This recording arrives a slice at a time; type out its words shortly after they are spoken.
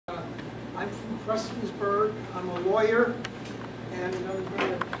I'm from Prestonsburg. I'm a lawyer, and I'm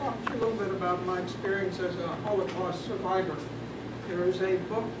going to talk to you a little bit about my experience as a Holocaust survivor. There is a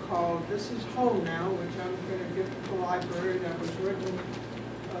book called This Is Home Now, which I'm going to give to the library, that was written,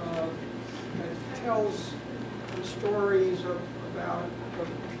 that tells the stories of about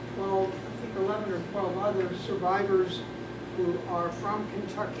 12, I think 11 or 12 other survivors who are from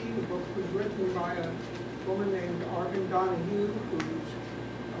Kentucky. The book was written by a woman named Arvin Donahue, who's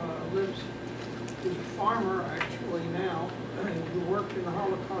a farmer actually now, who worked in the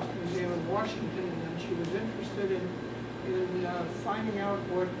Holocaust Museum in Washington, and she was interested in finding out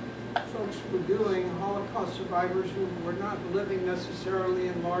what folks were doing, Holocaust survivors who were not living necessarily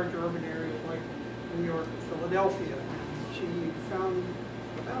in large urban areas like New York or Philadelphia. She found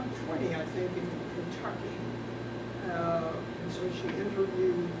about 20, I think, in Kentucky. And so she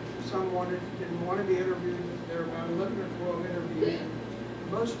interviewed someone who didn't want to be interviewed. There were about 11 or 12 interviews.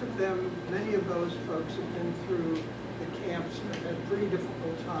 Most of them, many of those folks have been through the camps and have had pretty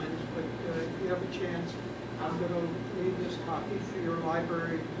difficult times, but if you have a chance, I'm going to leave this copy for your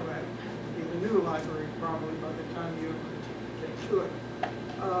library. Well, it'll be the new library probably by the time you get to it.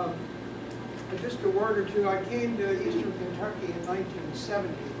 Just a word or two. I came to Eastern Kentucky in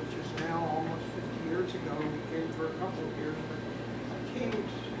 1970, which is now almost 50 years ago. We came for a couple of years, but I came to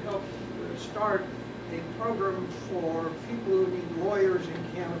help start a program for people who need lawyers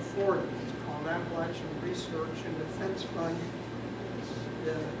and can't afford it. It's called Appalachian Research and Defense Fund. It's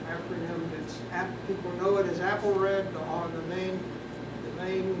the acronym. People know it as AppleRed. The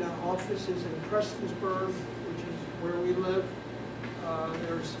main office is in Prestonsburg, which is where we live.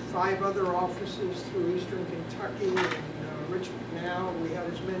 There's 5 other offices through Eastern Kentucky and Richmond now. We had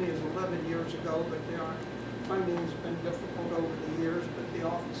as many as 11 years ago, but funding has been difficult over the years. But the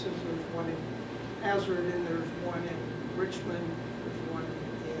offices, there's one in Hazard, and there's one in Richmond, there's one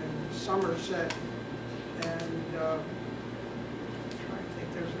in Somerset, and I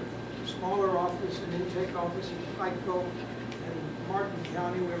think there's a smaller office, an intake office in Pikeville, and Martin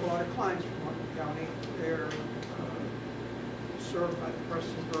County. We have a lot of clients from Martin County. They're served by the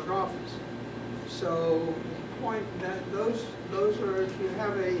Prestonsburg office. So the point that those are, if you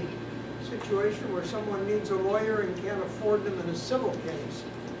have a situation where someone needs a lawyer and can't afford them in a civil case,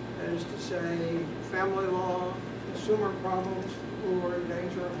 that is to say, family law, consumer problems, who are in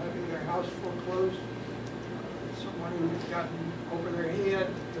danger of having their house foreclosed, someone who's gotten over their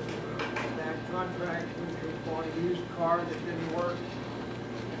head because of a bad contract, who bought a used car that didn't work,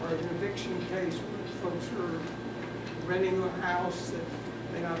 or an eviction case where folks are renting a house that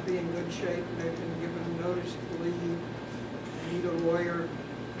may not be in good shape, and they've been given notice to leave, need a lawyer in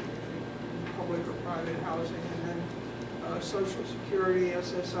public or private housing, and then Social Security,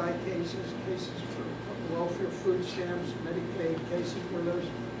 SSI cases for welfare, food stamps, Medicaid cases where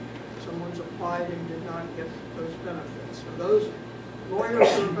someone's applied and did not get those benefits. So those lawyers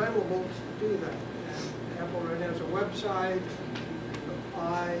are available to do that. And AppleRed has a website. You can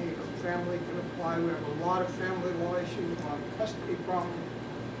apply. A family can apply. We have a lot of family law issues, a lot of custody problems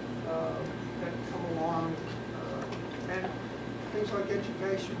that come along, and things like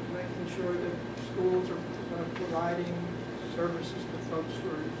education, making sure that schools are providing services to folks who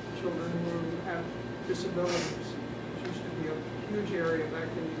are children who have disabilities, which used to be a huge area back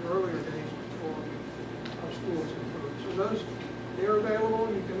in the earlier days before our schools improved. So they're available,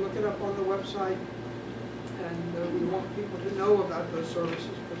 and you can look it up on the website. And we want people to know about those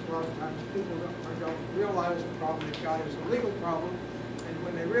services, because a lot of times people don't realize the problem they've got is a legal problem. And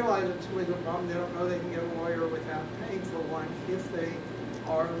when they realize it's a legal problem, they don't know they can get a lawyer without paying for one if they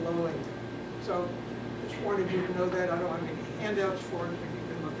are low income. So just wanted you to know that. I don't have any handouts for it, but you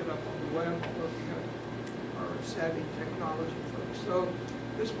can look it up on the web, or if you are savvy technology folks. So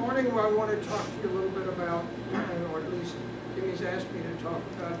this morning I want to talk to you a little bit about, or at least Jimmy's asked me to talk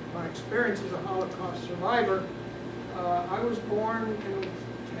about my experience as a Holocaust survivor. I was born in a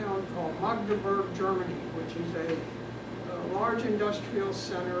town called Magdeburg, Germany, which is a large industrial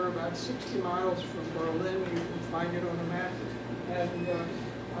center about 60 miles from Berlin. You can find it on a map. And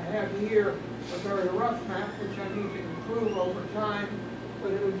I have here a very rough map, which I need to improve over time,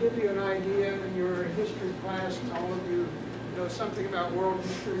 but it will give you an idea in your history class, and all of you know something about world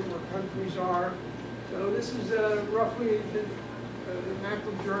history, where countries are. So this is roughly the map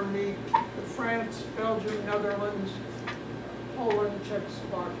of Germany, France, Belgium, Netherlands, Poland,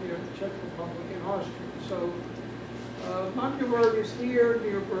 Czechoslovakia, Czech Republic, and Austria. So Magdeburg is here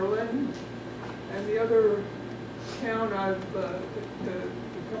near Berlin, and the other town the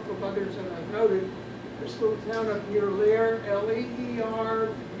couple of others that I've noted, this little town up near Leer, L-E-E-R,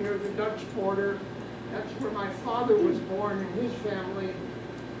 near the Dutch border. That's where my father was born and his family.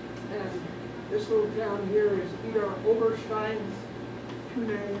 And this little town here is E.R. Oberstein's two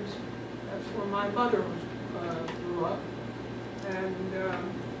names. That's where my mother grew up. And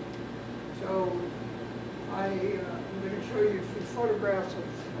so I'm going to show you a few photographs of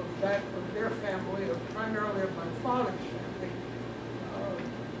their family, primarily of my father's family,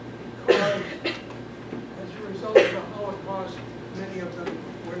 because as a result of the Holocaust, many of them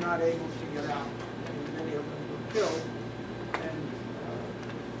were not able to get out, and many of them were killed. And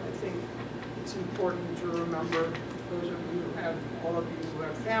I think it's important to remember, those of you who have, all of you who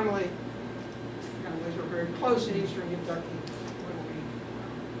have families are very close in Eastern Kentucky, when we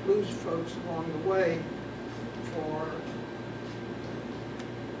lose folks along the way for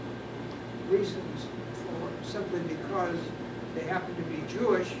reasons, simply because they happen to be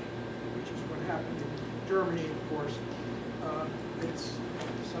Jewish, which is what happened in Germany, of course. It's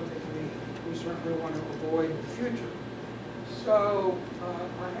something we certainly want to avoid in the future. So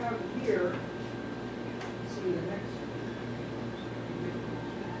I have here, see the next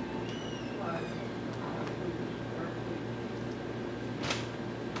slide.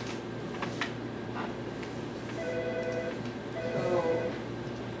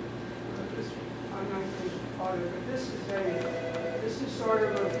 This is sort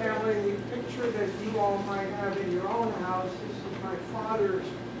of a family picture that you all might have in your own house. This is my father's,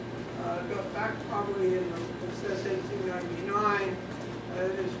 back probably in, it says 1899.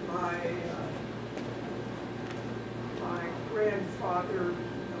 That is my grandfather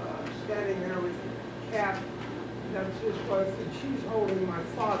standing there with a cap. That's his wife, and she's holding my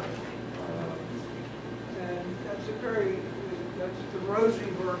father. And that's the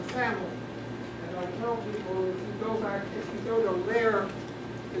Rosenberg family. I tell people, if you go to Lair,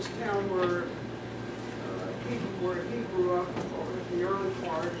 this town where he grew up, or the early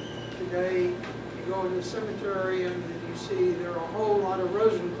part, today you go in the cemetery and you see there are a whole lot of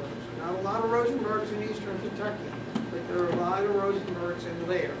Rosenbergs. Not a lot of Rosenbergs in Eastern Kentucky, but there are a lot of Rosenbergs in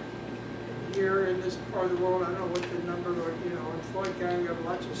Lair. Here in this part of the world, I don't know what the number, in Floyd County we have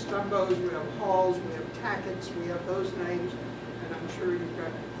lots of Stumbos, we have Halls, we have Tackett's, we have those names, and I'm sure you've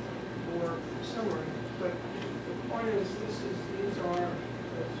got more similar, but the point is, these are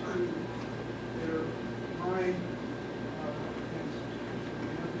two, they're mine.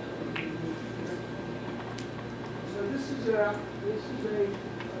 So this is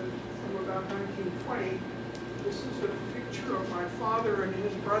from about 1920. This is a picture of my father and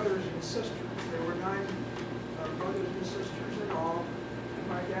his brothers and sisters. There were 9 brothers and sisters in all, and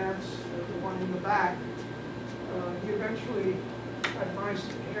my dad's the one in the back. He eventually had my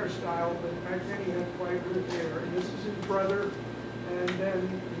hairstyle, but back then he had quite good hair. And this is his brother, and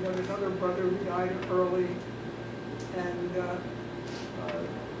then he had another brother who died early. And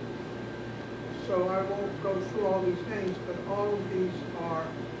so I won't go through all these names, but all of these are,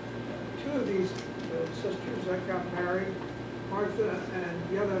 2 of these sisters that got married, Martha and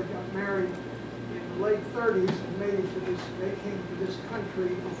the other got married in the late 30s and made it to this, they came to this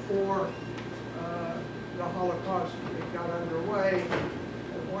country before the Holocaust got underway.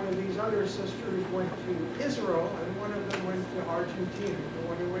 And one of these other sisters went to Israel, and one of them went to Argentina. The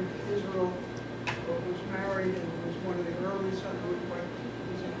one who went to Israel was married and was one of the early settlers,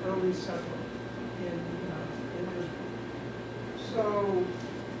 was an early settler in Israel. So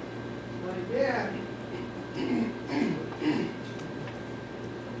my dad,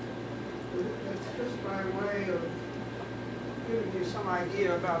 that's just by way of giving you some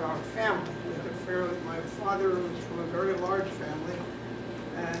idea about our family. My father was from a very large family,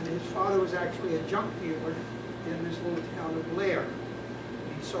 and his father was actually a junk dealer in this little town of Lair.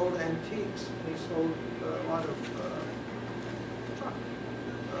 He sold antiques, and he sold a lot of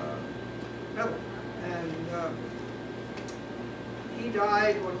metal. And he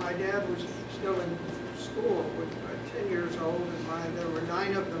died when my dad was still in school, with 10 years old, and there were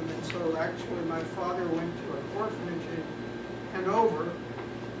 9 of them, and so actually my father went to an orphanage in Hanover,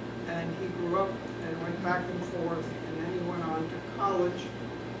 and he grew up and went back and forth, and then he went on to college,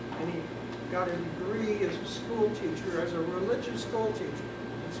 and he got a degree as a school teacher, as a religious school teacher.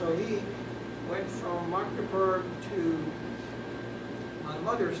 And so he went from Magdeburg to my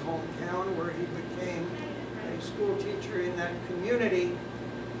mother's hometown, where he became a school teacher in that community,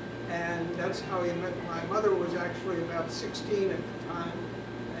 and that's how he met. My mother was actually about 16 at the time,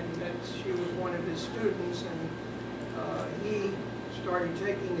 and she was one of his students, and he started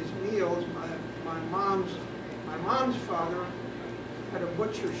taking his meals. My mom's father had a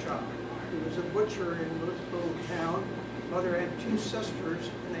butcher shop. He was a butcher in this little town. Mother had 2 sisters,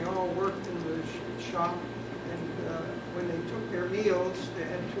 and they all worked in the shop. And when they took their meals, they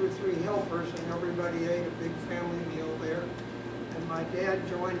had 2 or 3 helpers, and everybody ate a big family meal there. And my dad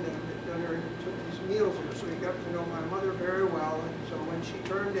joined them at dinner and took these meals here, so he got to know my mother very well. And so when she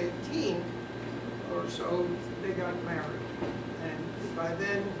turned 18 or so, they got married. And by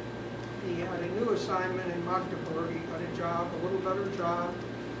then, he had a new assignment in Magdeburg. He got a job, a little better job,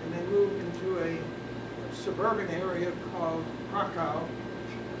 and they moved into a suburban area called Krakow,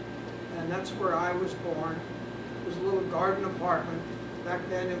 and that's where I was born. It was a little garden apartment. Back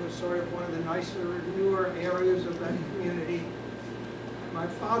then it was sort of one of the nicer, newer areas of that community. My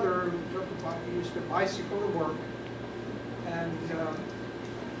father he used to bicycle to work, and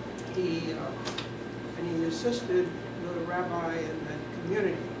he assisted the rabbi in that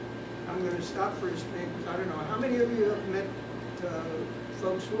community. I'm going to stop for just a minute because I don't know, how many of you have met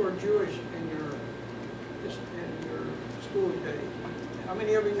folks who are Jewish in your school days? How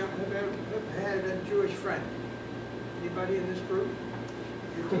many of you have had a Jewish friend? Anybody in this group?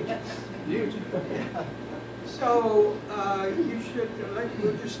 Your teachers? Huge. Yeah. So you should,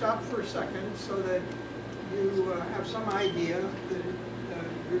 we'll just stop for a second so that you have some idea that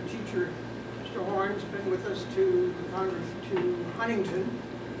your teacher, Mr. Horn's been with us to Huntington,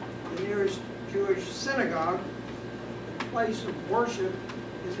 the nearest Jewish synagogue. The place of worship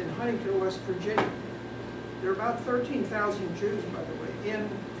is in Huntington, West Virginia. There are about 13,000 Jews, by the way, in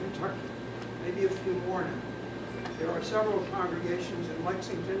Kentucky, maybe a few more now. There are several congregations in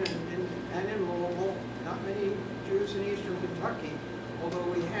Lexington and in Louisville, not many Jews in eastern Kentucky, although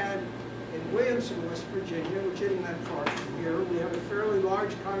we had in Williamson, West Virginia, which isn't that far from here, we had a fairly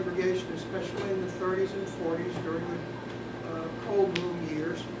large congregation, especially in the 30s and 40s during the cold boom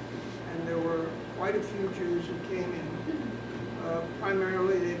years, and there were quite a few Jews who came in.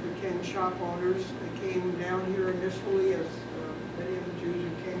 Primarily they became shop owners. They came down here initially as many of the Jews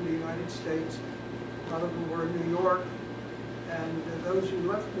who came to the United States. A lot of them were in New York, and those who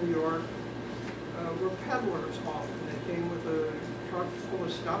left New York were peddlers often. They came with a truck full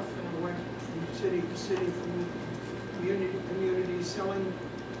of stuff and went from city to city, from community to community, selling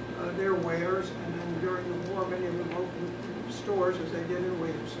their wares, and then during the war many of them opened stores as they did in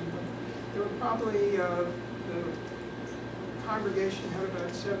Williamson. But there were probably, the congregation had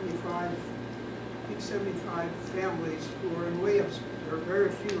about 75 families who were in Williamson. There are very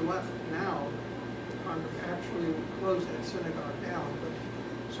few left now. Actually closed that synagogue down. But,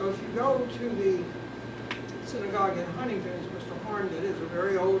 so if you go to the synagogue in Huntington, as Mr. Horn did, it's a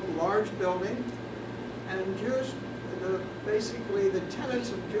very old, large building, and Jews, basically the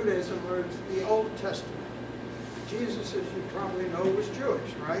tenets of Judaism are the Old Testament. Jesus, as you probably know, was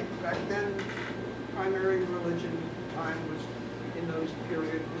Jewish, right? Back then, primary religion at the time was, in those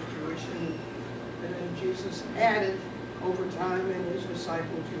periods, was Jewish, and then Jesus added over time in his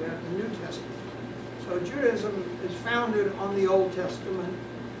disciples, you have the New Testament. So Judaism is founded on the Old Testament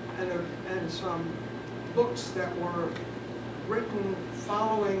and some books that were written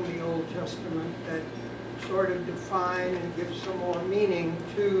following the Old Testament that sort of define and give some more meaning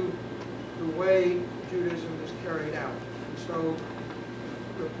to the way Judaism is carried out. And so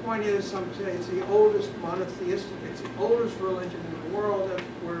the point is, some say it's the oldest monotheistic, it's the oldest religion in the world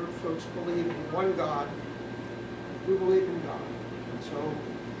where folks believe in one God. We believe in God. And so,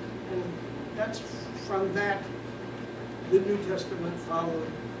 and that's from that, the New Testament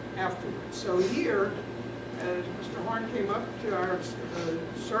followed afterwards. So here, as Mr. Horn came up to our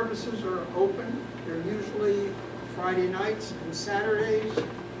services are open. They're usually Friday nights and Saturdays.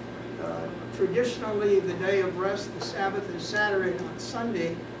 Traditionally, the day of rest, the Sabbath, is Saturday, not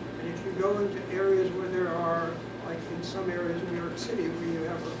Sunday. And if you go into areas where there are, like in some areas in New York City, where you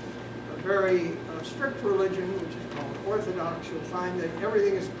have a very strict religion, which is called Orthodox, you'll find that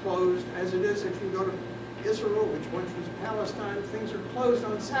everything is closed, as it is if you go to Israel, which once was Palestine. Things are closed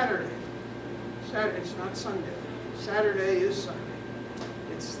on Saturday. It's not Sunday. Saturday is Sunday.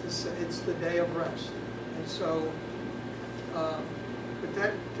 It's the day of rest. And so, but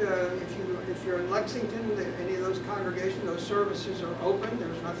that if you're in Lexington, any of those congregations, those services are open.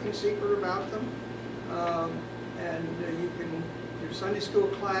 There's nothing secret about them, and you can, your Sunday school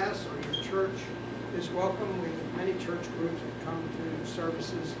class or your church is welcome. We have many church groups that come to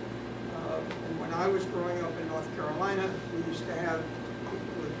services. And when I was growing up in North Carolina, we used to have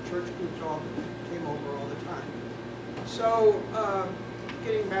people with church groups all came over all the time. So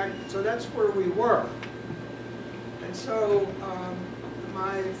getting back, so that's where we were. And so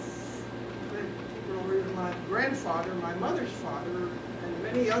my grandfather, my mother's father, and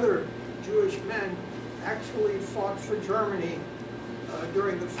many other Jewish men actually fought for Germany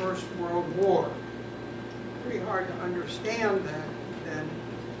during the First World War. Pretty hard to understand that then,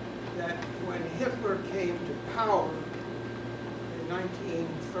 that when Hitler came to power in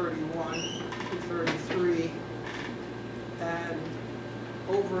 1931 to 33, and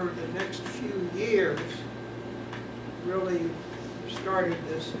over the next few years, really started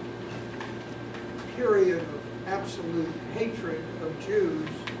this period of absolute hatred of Jews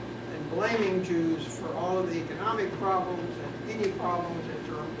and blaming Jews for all of the economic problems and any problems that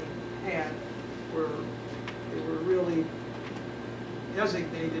Germany had, where they were really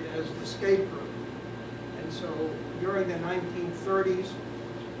designated as the scapegoat. And so during the 1930s,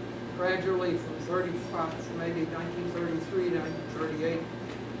 gradually from maybe 1933 to 1938,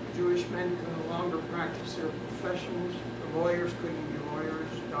 Jewish men could no longer practice their professions. The lawyers couldn't be lawyers,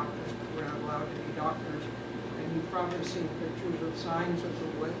 doctors weren't allowed to be doctors. And you've probably seen pictures of signs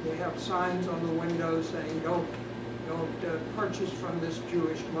of they have signs on the windows saying, don't purchase from this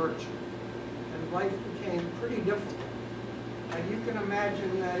Jewish merchant. And life became pretty difficult. And you can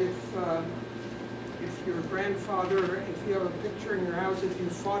imagine that if your grandfather, if you have a picture in your house, if you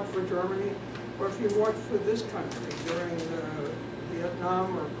fought for Germany, or if you worked for this country during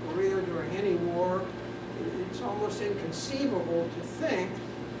Vietnam or Korea, during any war, it's almost inconceivable to think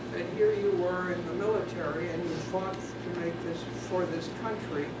that here you were in the military and you fought to make this for this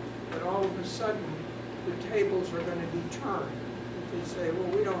country, but all of a sudden the tables are going to be turned. They say, well,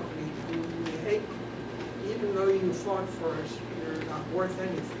 we don't need you, we hate you. Even though you fought for us, you're not worth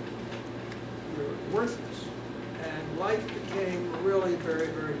anything. You're worthless. And life became really very,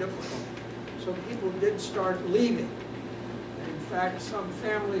 very difficult. So people did start leaving. And in fact, some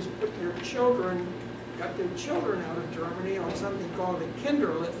families got their children out of Germany on something called a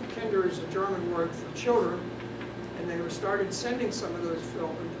Kinderlift. Kinder is a German word for children. And they started sending some of those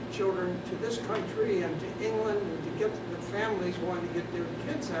children to this country and to England, and to get the families wanted to get their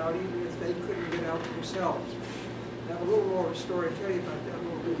kids out, even if they couldn't get out themselves. I have a little more of a story to tell you about that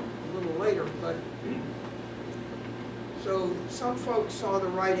a little later. But so some folks saw the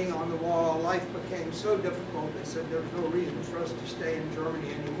writing on the wall. Life became so difficult, they said there's no reason for us to stay in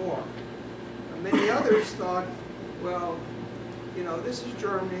Germany anymore. And many others thought, well, you know, this is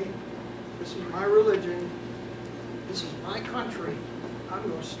Germany, this is my religion, this is my country, I'm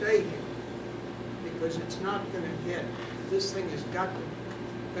going to stay here because it's not going to get, this thing has got to,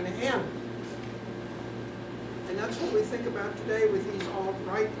 going to end. And that's what we think about today with these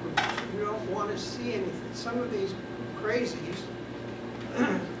alt-right groups. You don't want to see anything. Some of these crazies,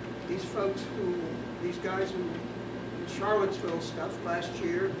 these folks these guys who in Charlottesville stuff last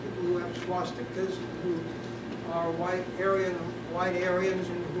year, people who have swastikas, who are white Aryans,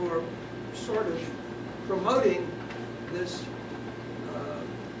 and who are sort of promoting this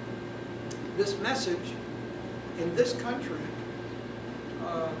this message in this country.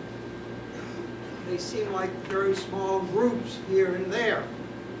 They seem like very small groups here and there.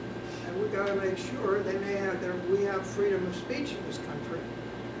 And we've got to make sure they may have we have freedom of speech in this country,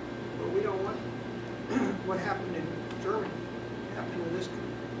 but we don't want what happened in Germany to happen in this country.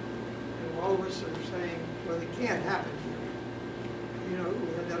 And all of us are saying, well, it can't happen here. You know,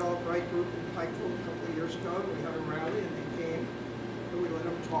 we had that alt-right group in Pikeville a couple of years ago, and we had a rally, and they came, and we let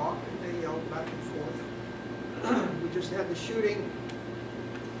them talk, and they yelled back and forth. We just had the shooting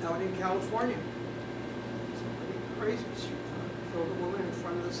out in California. Somebody crazy killed a woman in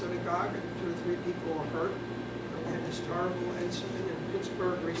front of the synagogue, and 2 or 3 people were hurt. And we had this terrible incident in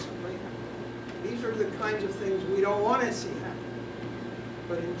Pittsburgh recently. These are the kinds of things we don't want to see happen.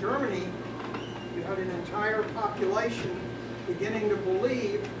 But in Germany, you had an entire population beginning to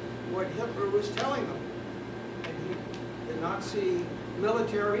believe what Hitler was telling them. And the Nazi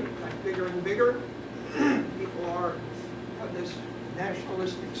military got bigger and bigger. People have this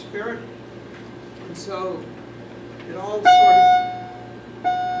nationalistic spirit. And so it all sort of...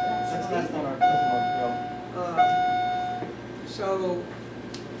 That's not our so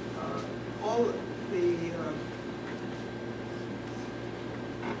all the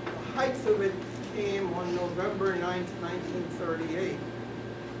height of it came on November 9th, 1938,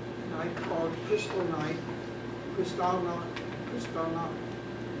 a night called Kristallnacht,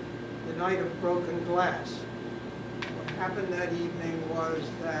 the night of broken glass. What happened that evening was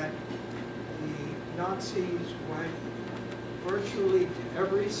that the Nazis went virtually to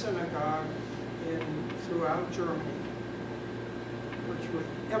every synagogue throughout Germany, virtually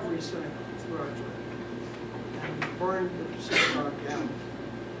every synagogue throughout Germany, and burned the synagogue down.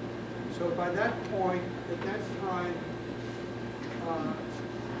 So by that point, at that time,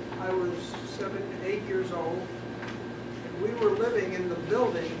 I was 7 to 8 years old, and we were living in the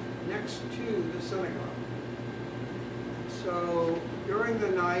building next to the synagogue. So during the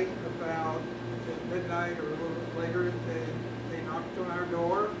night, about at midnight or a little bit later, they knocked on our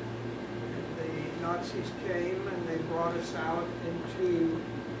door, and the Nazis came and they brought us out into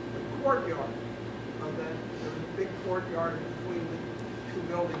the courtyard of that. There was a big courtyard between the two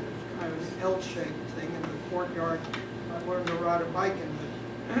buildings, kind of an L-shaped thing in the courtyard. I learned to ride a bike in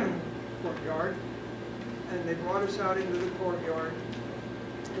the courtyard, and they brought us out into the courtyard,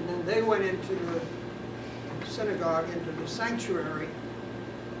 and then they went into the synagogue, into the sanctuary,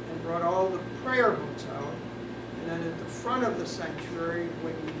 and brought all the prayer books out. And then at the front of the sanctuary,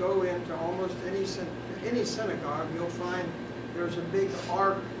 when you go into almost any synagogue, you'll find there's a big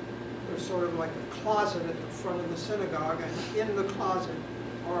ark. There's sort of like a closet at the front of the synagogue, and in the closet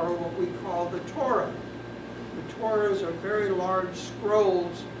are what we call the Torah. The Torahs are very large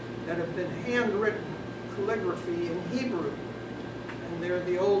scrolls that have been handwritten calligraphy in Hebrew, and they're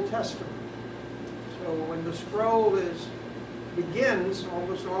the Old Testament. So when the scroll begins,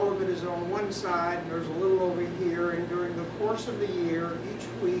 almost all of it is on one side, and there's a little over here, and during the course of the year, each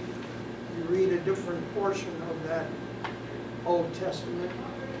week, you read a different portion of that Old Testament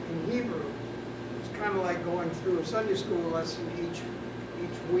in Hebrew. It's kind of like going through a Sunday school lesson each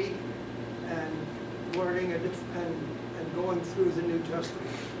week and learning and going through the New Testament.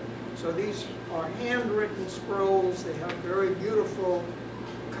 So these are handwritten scrolls. They have very beautiful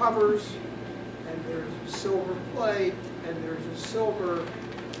covers, and there's a silver plate, and there's a silver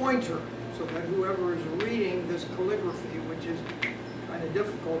pointer, so that whoever is reading this calligraphy, which is kind of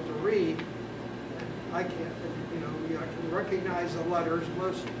difficult to read, and I can't, I can recognize the letters.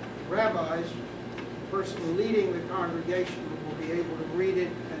 Most rabbis, the person leading the congregation, will be able to read it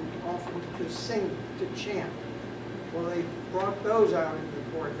and often to sing, to chant. Well, they brought those out into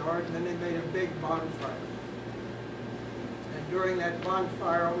the courtyard, and then they made a big bonfire. And during that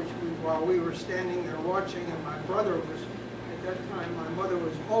bonfire, while we were standing there watching, and my brother was, at that time, my mother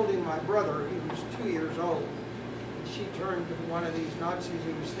was holding my brother. He was 2 years old. And she turned to one of these Nazis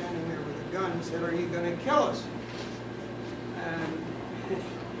who was standing there with a gun and said, "Are you going to kill us?"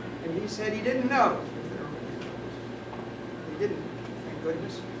 And he said he didn't know if they were going to kill us. He didn't, thank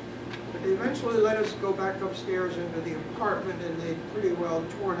goodness. But they eventually let us go back upstairs into the apartment, and they'd pretty well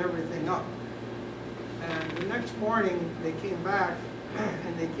torn everything up. And the next morning, they came back,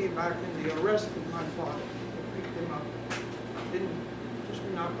 and they arrested my father. They picked him up. Didn't just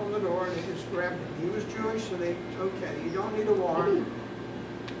knock on the door, and they just grabbed him. He was Jewish, so they, okay, you don't need a warrant.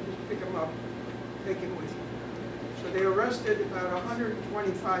 Just pick him up, take him with you. So they arrested about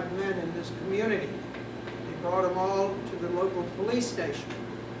 125 men in this community. They brought them all to the local police station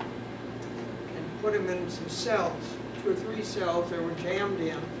and put them in some cells, 2 or 3 cells. They were jammed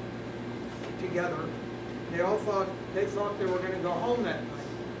in together. They thought they were going to go home that night.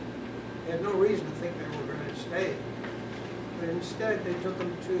 They had no reason to think they were going to stay. But instead, they took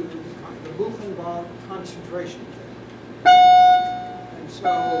them to the Buchenwald concentration camp. And so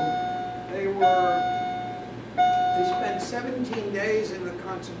they spent 17 days in the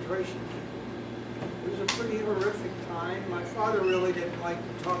concentration camp. It was a pretty horrific time. My father really didn't like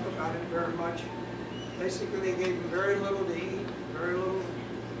to talk about it very much. Basically, they gave him very little to eat, very little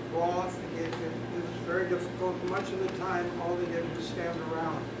broth. It was very difficult. Much of the time, all they did was stand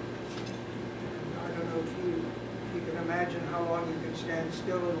around. And I don't know if you can imagine how long you can stand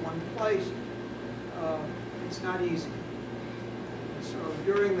still in one place. It's not easy. So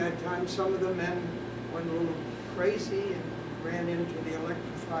during that time, some of the men went a little crazy and ran into the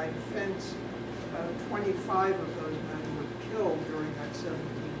electrified fence. About 25 of those men were killed during that 17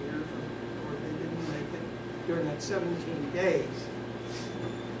 years, or they didn't make it during that 17 days.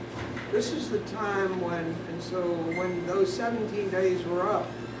 This is the time when those 17 days were up,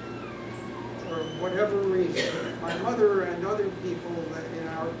 for whatever reason, my mother and other people in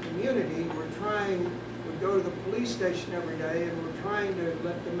our community would go to the police station every day and were trying to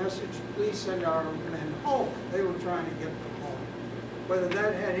let the message, please send our men home. They were trying to get them home. Whether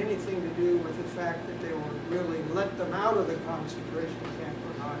that had anything to do with the fact that they were really let them out of the concentration camp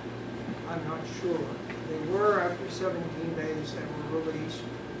or not, I'm not sure. They were, after 17 days, they were released,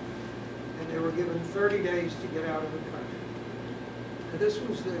 and they were given 30 days to get out of the country. And this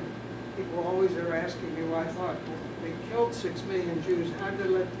was people always are asking me, well, I thought, well, they killed 6 million Jews, how did they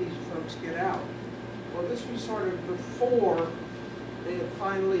let these folks get out? Well, this was sort of before they had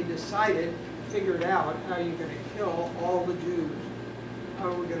finally figured out how you're going to kill all the Jews. How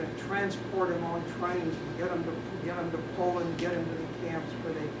we're going to transport them on trains and get them to Poland, get them to the camps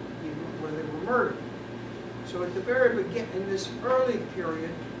where they were murdered. So at the very beginning, in this early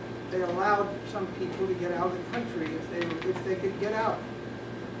period, they allowed some people to get out of the country if they could get out.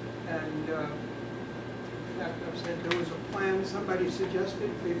 And in fact, I've said there was a plan. Somebody suggested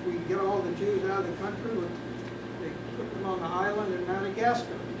if we get all the Jews out of the country, they put them on the island in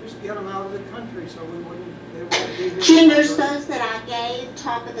Madagascar. Just get them out of the country so they wouldn't be here. Juniors, those that I gave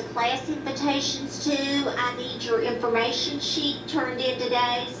top of the class invitations to, I need your information sheet turned in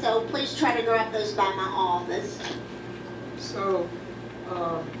today, so please try to grab those by my office. So,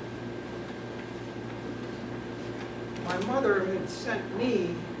 my mother had sent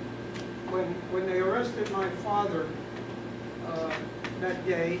me, when they arrested my father that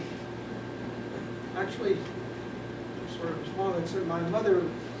day, actually, sort of small, it said my mother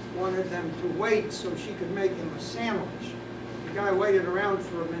wanted them to wait so she could make him a sandwich. The guy waited around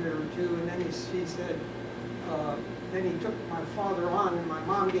for a minute or two, and then he said, then he took my father on, and my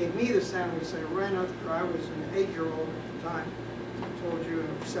mom gave me the sandwich. So I ran after, I was an 8-year-old at the time, I told you, I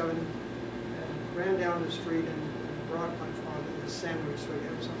was 7, and ran down the street and brought my father this sandwich so he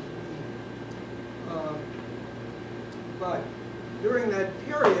had something to eat. But during that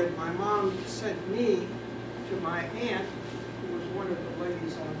period, my mom sent me to my aunt, who was one of the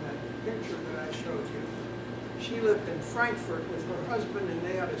ladies on that picture that I showed you. She lived in Frankfurt with her husband, and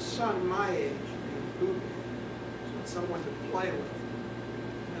they had a son my age named Booby, so someone to play with.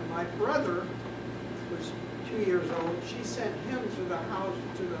 And my brother was 2 years old. She sent him to the house,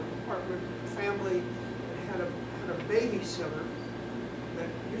 to the apartment family that had a babysitter that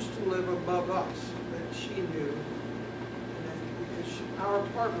used to live above us that she knew. Because our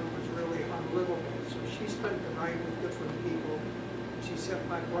apartment was really unlivable, so she spent the night with different people. She sent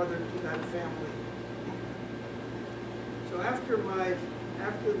my brother to that family. So after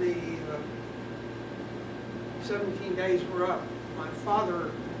the 17 days were up, my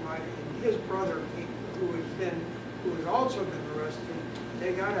father and his brother, who had also been arrested,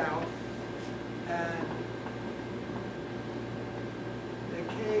 they got out and they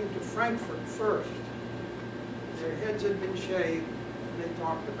came to Frankfurt first. Their heads had been shaved, and they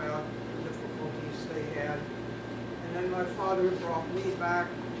talked about the difficulties they had. And then my father brought me back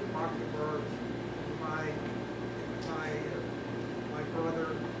to Magdeburg, my brother.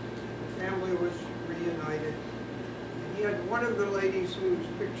 The family was reunited. And he had one of the ladies whose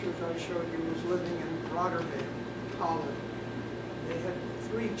pictures I showed you was living in Rotterdam, Holland. They had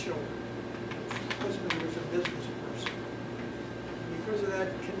 3 children. The husband was a business person. And because of that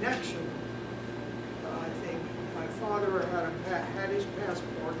connection, I think my father had his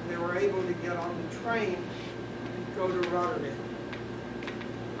passport, and they were able to get on the train and go to Rotterdam.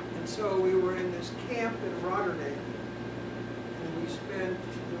 And so we were in this camp in Rotterdam, and we spent,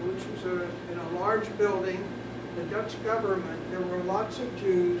 which was in a large building. The Dutch government, there were lots of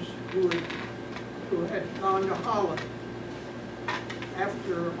Jews who had gone to Holland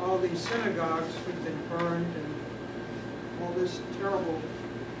after all these synagogues had been burned and all this terrible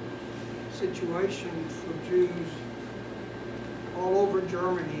situation for Jews all over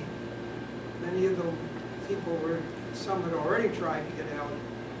Germany. Many of the people some had already tried to get out.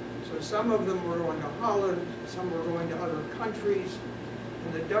 So some of them were going to Holland, some were going to other countries,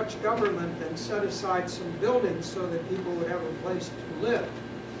 and the Dutch government then set aside some buildings so that people would have a place to live.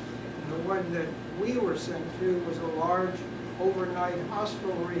 And the one that we were sent to was a large overnight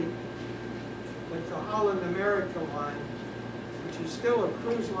hostelry with the Holland America line, which is still a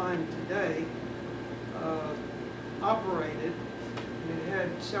cruise line today, operated. And it had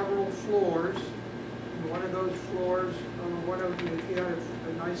several floors. And one of those floors, if you had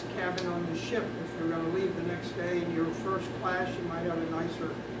a nice cabin on the ship, if you were going to leave the next day in your first class, you might have a nicer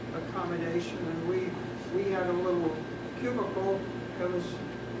accommodation. And we had a little cubicle that was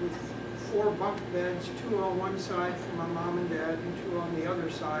with 4 bunk beds, 2 on one side for my mom and dad, and 2 on the other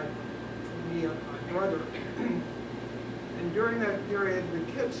side for me and my brother. And during that period,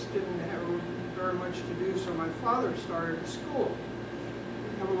 the kids didn't have very much to do, so my father started a school. He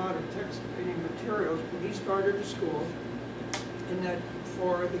didn't have a lot of text-reading materials, but he started a school in that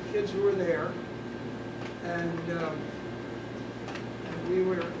for the kids who were there. And we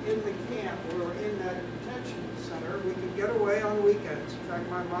were in the camp, we were in that detention center. We could get away on weekends. In fact,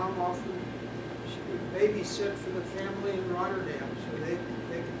 my mom often, she would babysit for the family in Rotterdam, so they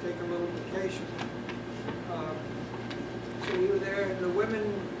could take a little vacation. So we were there, and the women,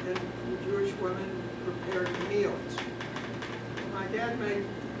 and the Jewish women, prepared the meals. My dad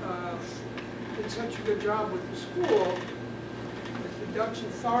did such a good job with the school that the Dutch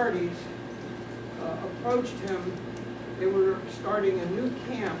authorities approached him. They were starting a new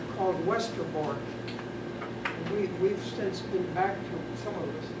camp called Westerbork. We've since been back to, some of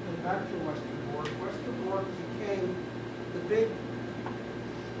us have been back to Westerbork. Westerbork became the big,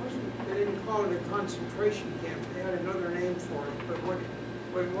 they didn't call it a concentration camp, they had another name for it, but what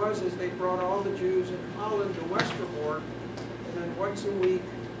it was is they brought all the Jews in Holland to Westerbork, and then once a week,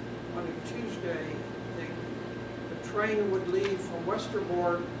 on a Tuesday, I think, the train would leave from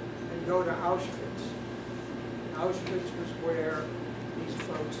Westerbork and go to Auschwitz. And Auschwitz was where these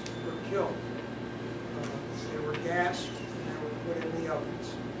folks were killed. They were gassed and they were put in the ovens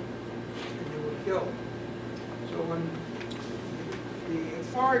and they were killed. So when the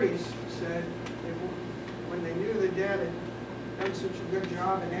authorities said, when they knew the dad had done such a good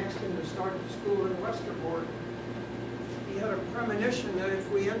job and asked him to start the school in Westerbork, he had a premonition that if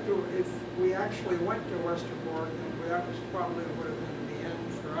we actually went to Westerbork, that was probably would have been the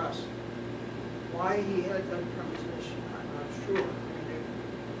end for us. Why he had that premonition, I'm not sure. I mean,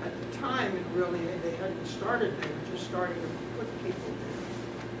 at the time, they hadn't started. They were just starting to put people there.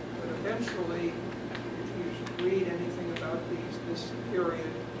 But eventually, if you read anything about this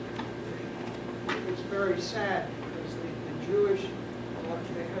period, it's very sad because the Jewish,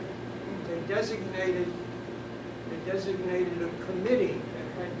 they designated a committee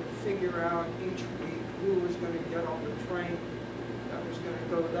that had to figure out each week who was going to get on the train that was going to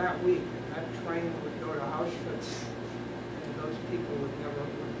go that week. And that train would go to Auschwitz, and those people would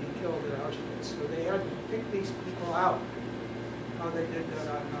be killed at Auschwitz. So they had to pick these people out. How they did that,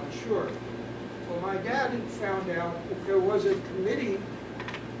 I'm not sure. Well, my dad had found out that there was a committee.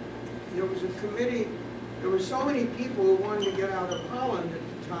 There were so many people who wanted to get out of Holland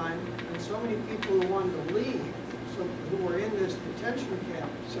at the time, and so many people who wanted to leave, who were in this detention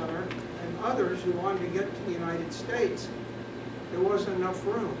camp center, and others who wanted to get to the United States. There wasn't enough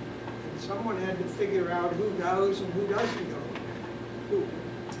room. And someone had to figure out who goes and who doesn't go.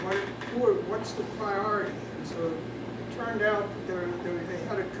 What's the priority? And so it turned out that they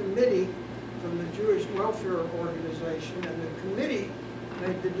had a committee from the Jewish Welfare Organization, and the committee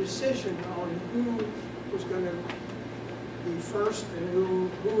made the decision on who was going to be first and who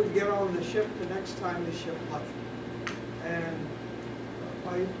would get on the ship the next time the ship left. And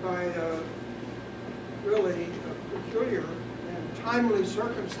by really a peculiar and timely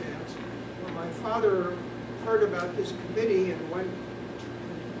circumstance, when my father heard about this committee and went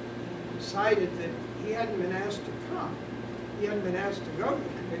and decided that he hadn't been asked to come. He hadn't been asked to go to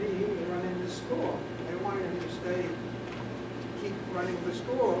the committee, he was running the school. They wanted him to stay, keep running the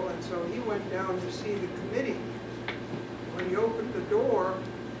school, and so he went down to see the committee. When he opened the door,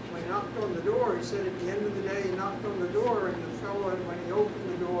 when he knocked on the door, he said at the end of the day he knocked on the door, and the fellow, when he opened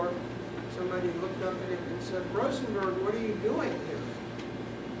the door, somebody looked up at him and said, "Rosenberg, what are you doing here?"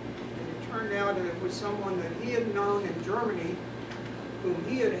 And it turned out that it was someone that he had known in Germany, whom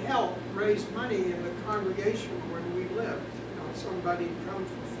he had helped raise money in the congregation where we lived. You know, somebody had come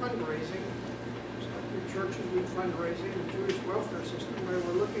for fundraising. The churches with fundraising, the Jewish welfare system, they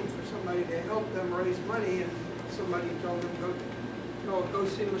were looking for somebody to help them raise money, and somebody told them, go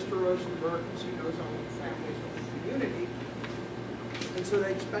see Mr. Rosenberg, because he knows all the families in the community. And so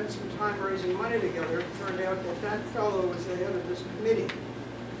they spent some time raising money together. It turned out that that fellow was the head of this committee.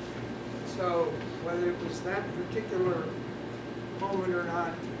 So whether it was that particular moment or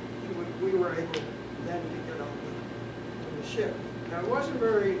not, we were able then to get on the ship. Now it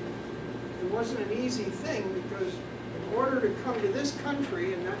wasn't an easy thing, because in order to come to this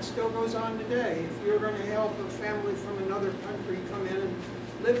country, and that still goes on today, if you're going to help a family from another country come in and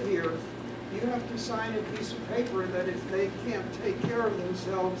live here, you have to sign a piece of paper that if they can't take care of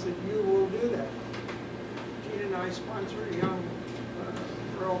themselves, that you will do that. Gene and I sponsored a young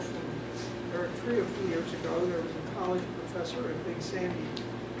girl from Eritrea a few years ago. There was a college professor at Big Sandy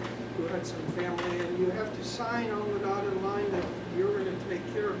who had some family, and you have to sign on the dotted line that you're going to take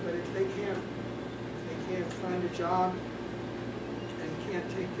care of, but if they can't find a job and can't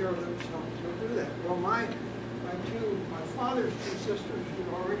take care of themselves, they'll do that. Well, my father's two sisters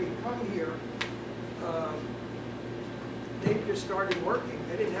who already come here, they just started working.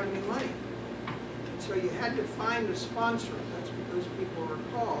 They didn't have any money. So you had to find a sponsor. That's what those people are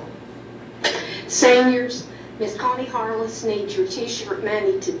called. Seniors, Miss Connie Harless needs your t-shirt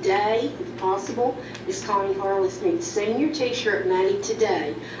money today, if possible. Miss Connie Harless needs senior t-shirt money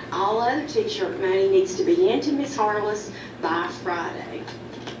today. All other t-shirt money needs to be into Miss Harless by Friday.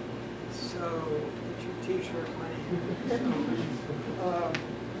 So, get your t-shirt money.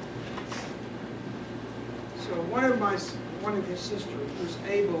 So one of his sisters was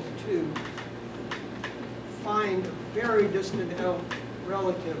able to find a very distant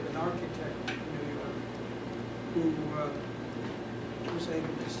relative, an architect in New York, who was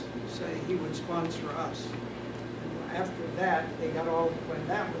able to say he would sponsor us. And after that, when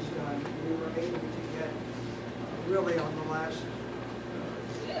that was done, we were able to get really on the last,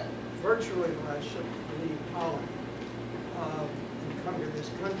 virtually the last ship to leave Holland, and come to this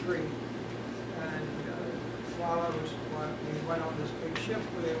country. And while we went on this big ship,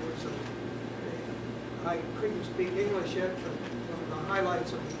 there was I couldn't speak English yet, but one of the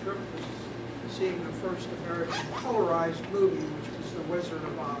highlights of the trip was seeing the first American colorized movie, which was The Wizard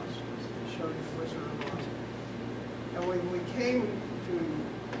of Oz. They showed The Wizard of Oz. And when we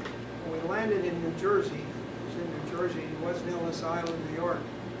landed in New Jersey, it was in New Jersey, it wasn't Ellis Island, New York,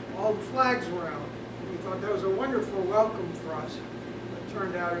 all the flags were out. And we thought that was a wonderful welcome for us. It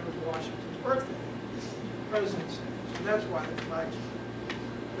turned out it was Washington's birthday, President's Day, so that's why the flags were.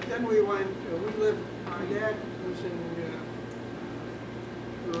 But then we went, my dad was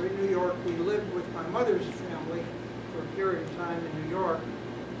we were in New York. We lived with my mother's family for a period of time in New York.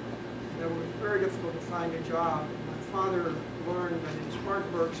 And it was very difficult to find a job. And my father learned that in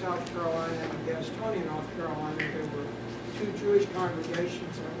Spartanburg, South Carolina, and Gastonia, North Carolina, there were 2 Jewish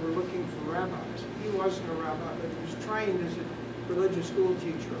congregations that were looking for rabbis. He wasn't a rabbi, but he was trained as a religious school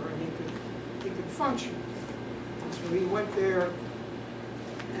teacher, and he could function. And so he went there,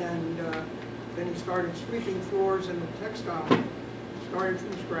 and then he started sweeping floors in the textile, started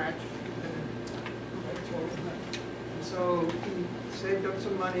from scratch. And so he saved up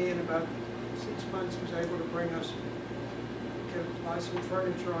some money, and about 6 months was able to bring us to buy some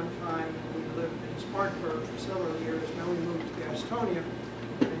furniture on time. We lived in Spartanburg for several years. Now we moved to Gastonia,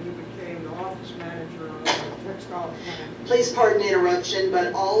 and he became the office manager of the textile plant. Please pardon the interruption,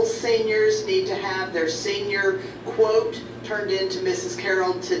 but all seniors need to have their senior quote turned in to Mrs.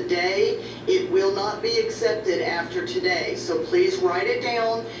 Carroll today. It will not be accepted after today, so please write it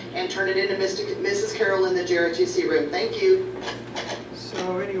down and turn it in to Mrs. Carroll in the JRTC room. Thank you.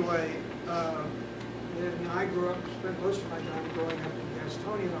 So anyway, then I spent most of my time growing up in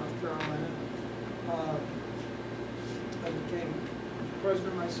Gastonia, North Carolina. I became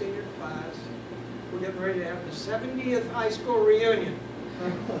president of my senior class. We're getting ready to have the 70th high school reunion.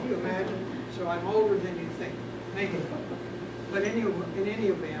 Can you imagine? So I'm older than you think, maybe. But in any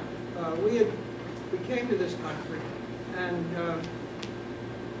event, we came to this country, and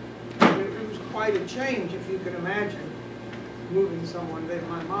it was quite a change, if you can imagine, moving someone.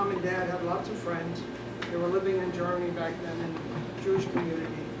 My mom and dad had lots of friends. They were living in Germany back then in a Jewish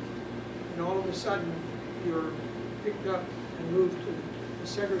community. And all of a sudden, you're picked up and moved to a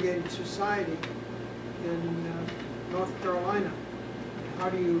segregated society in North Carolina. How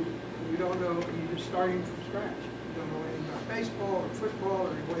do you don't know, you're just starting from scratch. You don't know anything about baseball or football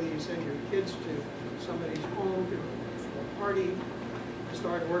or whether you send your kids to somebody's home for a party. I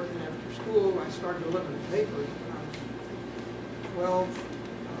started working after school. I started delivering papers when I was 12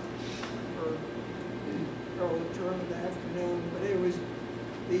 for Herald Journal in the afternoon. But it was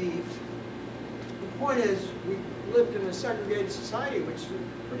the point is we lived in a segregated society, which is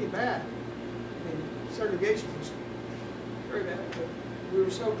pretty bad. I mean, segregation was very bad. But we were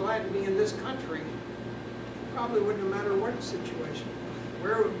so glad to be in this country. Probably wouldn't have mattered what the situation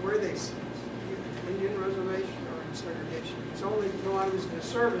was. Where they sit, Indian reservation or in segregation. It's only until I was in the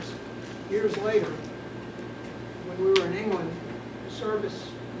service years later, when we were in England,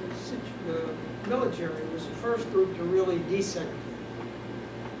 the military was the first group to really desegregate.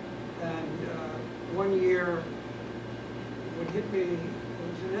 And one year, what hit me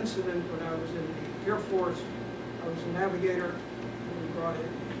was an incident when I was in the Air Force. I was a navigator. I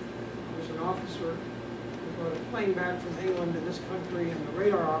was an officer. We brought a plane back from England to this country, and the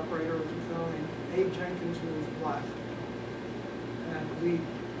radar operator was a fellow named Abe Jenkins, who was black. And we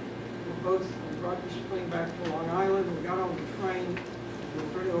brought this plane back to Long Island. We got on the train. We were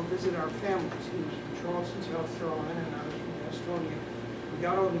going to go visit our families. He was from Charleston, South Carolina, and I was from Gastonia. We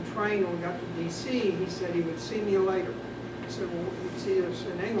got on the train, and we got to D.C. He said he would see me later. I said, well, we'd see us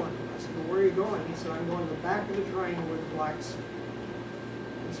in England. I said, well, where are you going? He said, I'm going to the back of the train where the blacks.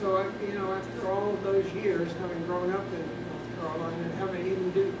 And so, after all of those years, having grown up in North Carolina and having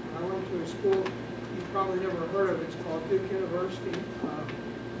even Duke, I went to a school you've probably never heard of. It's called Duke University.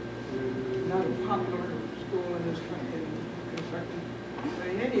 Not a popular school in this country, in Kentucky. But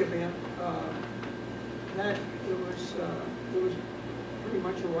in any event, it was pretty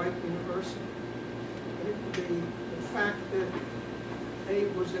much a white university. The fact that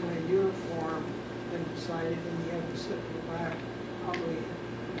Abe was in a uniform and decided and he had to sit in the back probably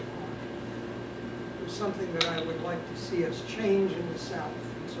was something that I would like to see us change in the South.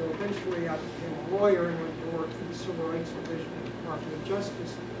 And so eventually I became a lawyer and went to work for the Civil Rights Division of the Department of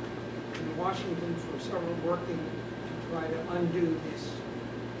Justice in Washington for several working to try to undo this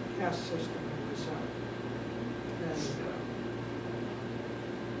caste system in the South. And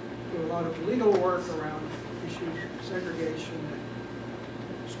do a lot of legal work around issues of segregation,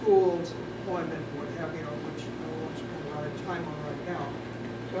 schools, employment, what have you, which I won't spend a lot of time on right now.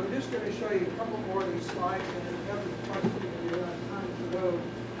 So I'm just going to show you a couple more of these slides, and if you have any questions, you have time to go.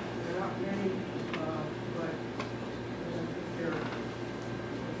 There are not many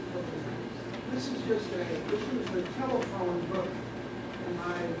this was a telephone book, and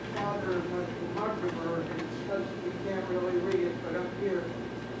my father went to Magdeburg, and because you can't really read it, but up here it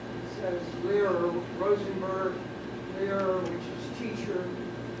says Lear Rosenberg, Lear, which is teacher,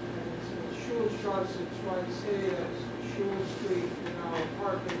 and it's Schulstrasse, it's right, say it's Schul Street in our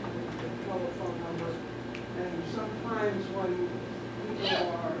apartment, with the telephone number. And sometimes when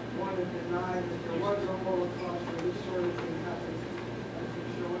people want to deny that there was a Holocaust or this sort of thing happened, I can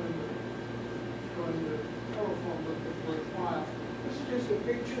show them the telephone book that's worthwhile. This is just a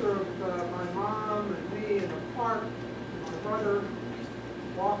picture of my mom and me in a park, my brother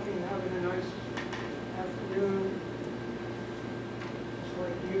walking, having a nice afternoon, just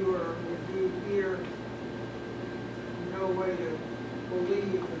like you or would do here. No way to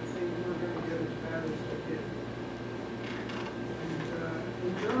believe that things were going to get as bad as they did. And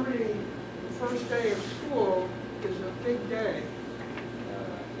in Germany, the first day of school is a big day.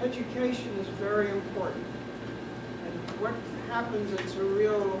 Education is very important. And what happens, it's a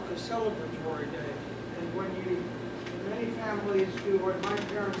real celebratory day. And when many families do what my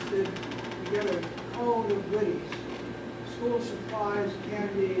parents did, you get a cone of goodies, school supplies,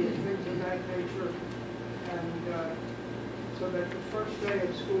 candy, and things of that nature. And so that the first day of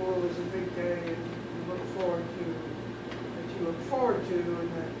school is a big day, and you look forward to, and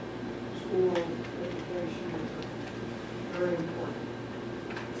that school education is very important.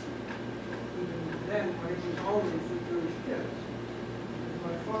 Even then, when it was only for Jewish kids.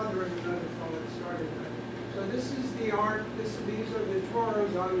 My father and another fellow started that. So this is the art, these are the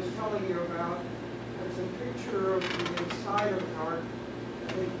Torahs I was telling you about. It's a picture of the inside of the art.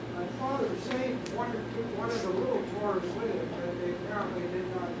 My father saved one of the little Torahs with him, but they apparently did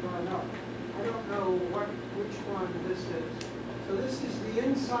not burn up. I don't know which one this is. So this is the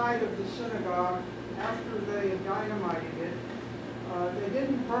inside of the synagogue after they had dynamited it. They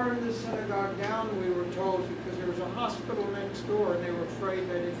didn't burn the synagogue down, we were told, because there was a hospital next door, and they were afraid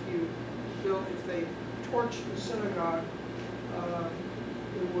that if they torched the synagogue,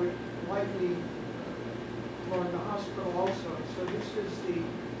 it would likely burn the hospital also. So this is the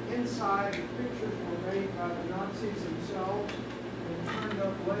inside. The pictures were made by the Nazis themselves and turned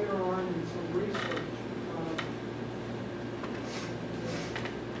up later on in some research.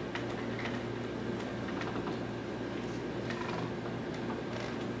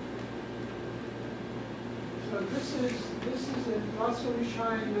 So this is in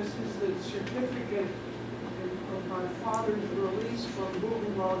Wasserschein. This is the certificate of my father's release from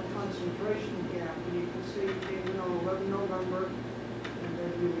Buchenwald concentration camp. And you can see he came in on 11 November, and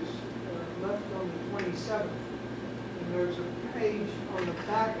then he was left on the 27th. And there's a page on the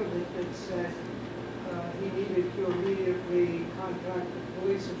back of it that said he needed to immediately contact the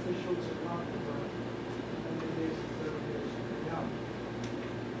police officials at Magdeburg. And it is now.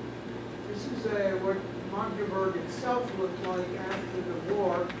 This is what Magdeburg itself looked like after the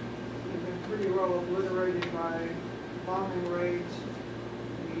war. It had been pretty well obliterated by bombing raids.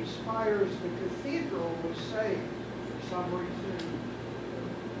 The spires, the cathedral was saved for some reason.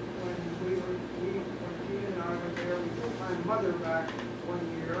 When Gina and I were there, we took my mother back one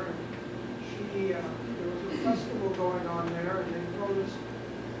year, and there was a festival going on there, and they told us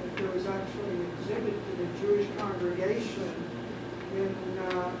that there was actually an exhibit to the Jewish congregation in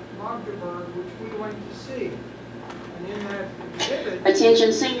Magdeburg, which we went to see. And in that exhibit...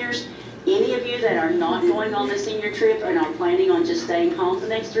 Attention seniors, any of you that are not going on the senior trip and are planning on just staying home the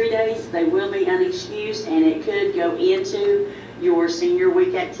next 3 days, they will be unexcused, and it could go into your senior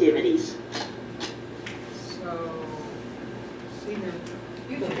week activities. So, senior...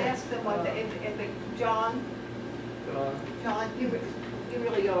 You should ask them what John, you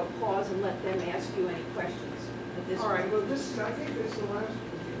really ought to pause and let them ask you any questions at this All right, point. well, I think this is the last,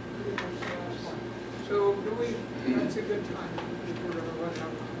 pretty much the last one. So that's a good time. I think we're going to run out of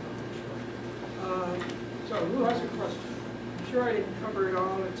time. So who has a question? I'm sure I didn't cover it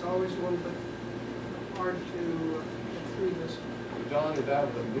all. It's always a little bit hard to get through this. John, your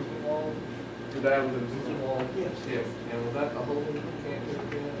dad was in Buchenwald? Your dad was in Buchenwald? Yes. Yes. And was that a whole camp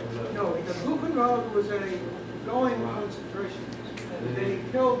again? No, the Buchenwald was a going concentration camp. And they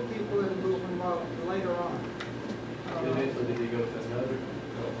killed people in Buchenwald later on. Eventually, did he go to another?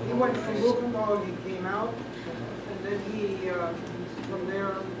 He went from Buchenwald, he came out, and then from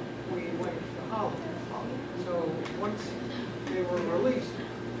there, we went to Holland. So once they were released,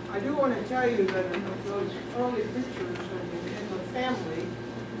 I do want to tell you that in those early pictures in the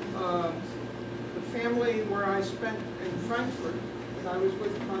family where I spent in Frankfurt, and I was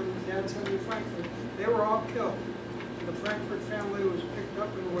with my dad's son in Frankfurt, they were all killed. The Frankfurt family was picked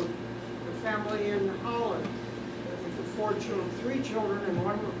up, and the family in Holland, with the three children, and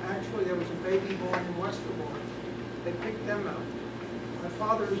one, actually, there was a baby born in Westerbork. They picked them up. My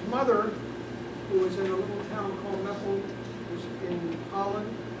father's mother, who was in a little town called Meppel, was in Holland,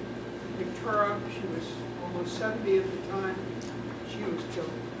 picked her up. She was almost 70 at the time. She was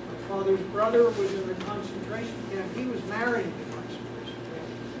killed. My father's brother was in the concentration camp. He was married in the concentration camp,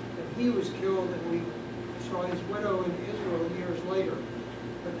 and he was killed, and we saw his widow in Israel years later.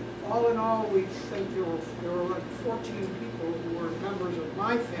 But all in all, we think there were like 14 people who were members of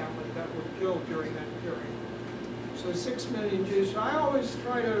my family that were killed during that period. So 6 million Jews. So I always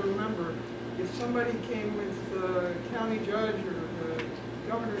try to remember, if somebody came with the county judge or the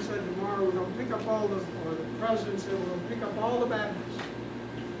governor said tomorrow we're going to pick up all the, or the president said we're going to pick up all the Baptists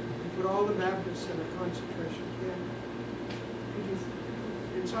and put all the Baptists in a concentration camp.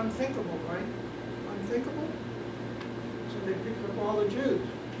 It's unthinkable, right? Unthinkable? So they picked up all the Jews.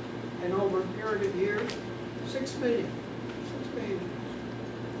 And over a period of years, 6 million. 6 million Jews.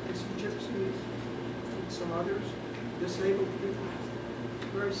 And some gypsies, and some others, disabled people.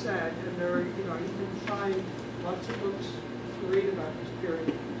 Very sad. And there, you can find lots of books to read about this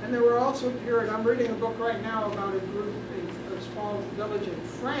period. And there were also a period, I'm reading a book right now about a group, a small village in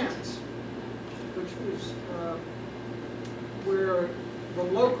France, which was where the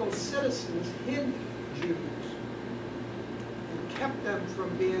local citizens hid Jews and kept them from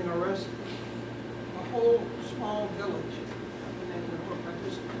being arrested. A whole small village.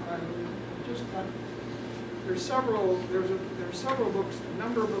 There's several books, a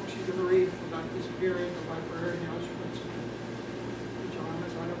number of books you can read about this period, the library, the Auschwitz,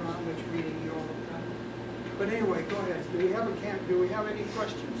 pajamas. I don't know how much reading you all have done. But anyway, go ahead. Do we have any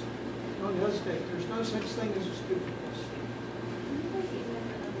questions? Don't hesitate. There's no such thing as a stupid question.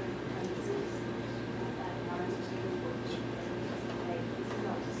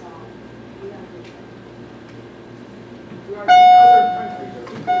 Do I think other countries are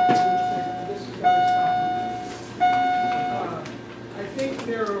equal? This is going to stop. I think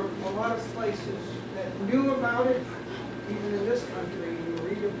there are a lot of places that knew about it, even in this country, you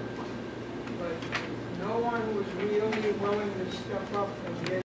read about it, but no one was really willing to step up and get